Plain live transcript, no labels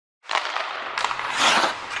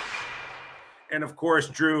And of course,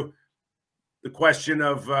 Drew, the question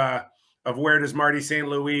of where does Marty St.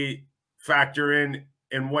 Louis factor in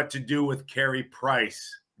and what to do with Carey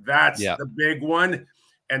Price. That's the big one.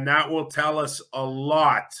 And that will tell us a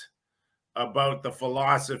lot about the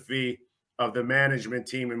philosophy of the management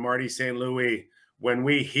team and Marty St. Louis when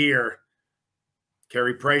we hear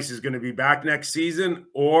Carey Price is going to be back next season,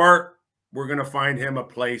 or we're going to find him a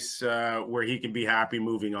place where he can be happy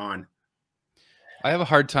moving on. I have a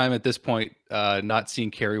hard time at this point not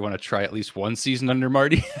seeing Carey want to try at least one season under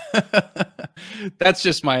Marty. That's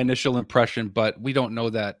just my initial impression, but we don't know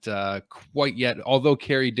that quite yet. Although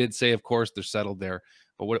Carey did say, of course, they're settled there.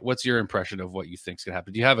 But what's your impression of what you think is going to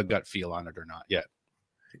happen? Do you have a gut feel on it or not yet?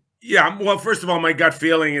 Yeah, well, first of all, my gut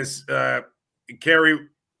feeling is Carey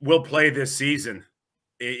will play this season.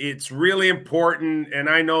 It's really important, and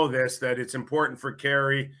I know this, that it's important for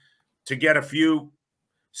Carey to get a few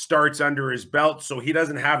starts under his belt so he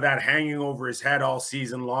doesn't have that hanging over his head all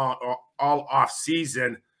season long, all off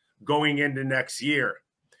season going into next year.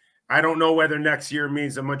 I don't know whether next year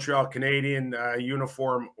means a Montreal Canadian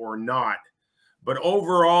uniform or not. But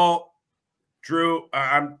overall, Drew,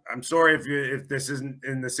 I'm sorry if this isn't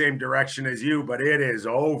in the same direction as you, but it is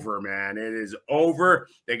over, man. It is over.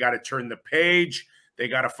 They got to turn the page. They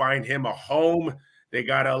got to find him a home. They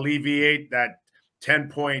got to alleviate that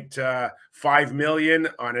 $10.5 million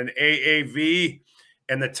on an AAV,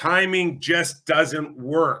 and the timing just doesn't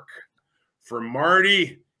work for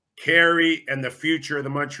Marty, Carey, and the future of the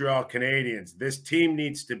Montreal Canadiens. This team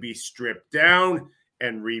needs to be stripped down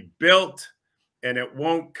and rebuilt, and it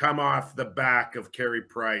won't come off the back of Carey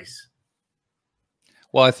Price.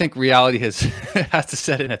 Well, I think reality has to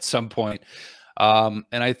set in at some point. And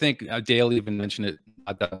I think Dale even mentioned it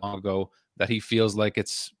not that long ago, that he feels like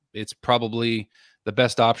it's probably the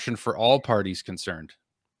best option for all parties concerned.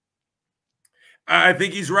 I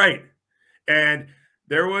think he's right. And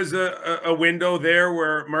there was a window there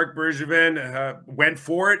where Marc Bergevin went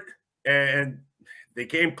for it, and they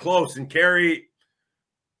came close. And Carey,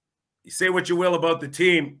 you say what you will about the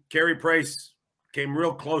team, Carey Price came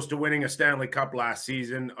real close to winning a Stanley Cup last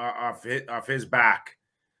season off his back.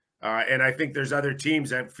 And I think there's other teams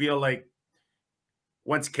that feel like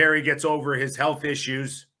once Carey gets over his health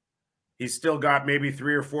issues, he's still got maybe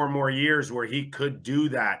 3 or 4 more years where he could do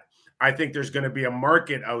that. I think there's going to be a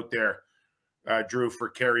market out there, Drew, for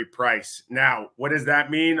Carey Price. Now, what does that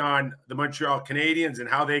mean on the Montreal Canadiens and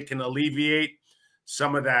how they can alleviate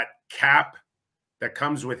some of that cap that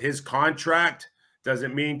comes with his contract? Does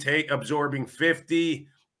it mean absorbing 50,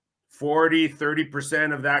 40,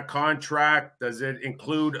 30% of that contract? Does it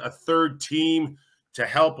include a third team to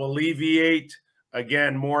help alleviate,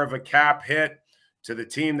 again, more of a cap hit to the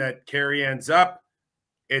team that Carey ends up?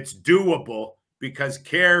 It's doable because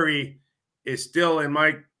Carey is still, in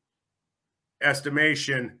my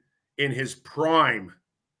estimation, in his prime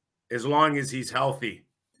as long as he's healthy.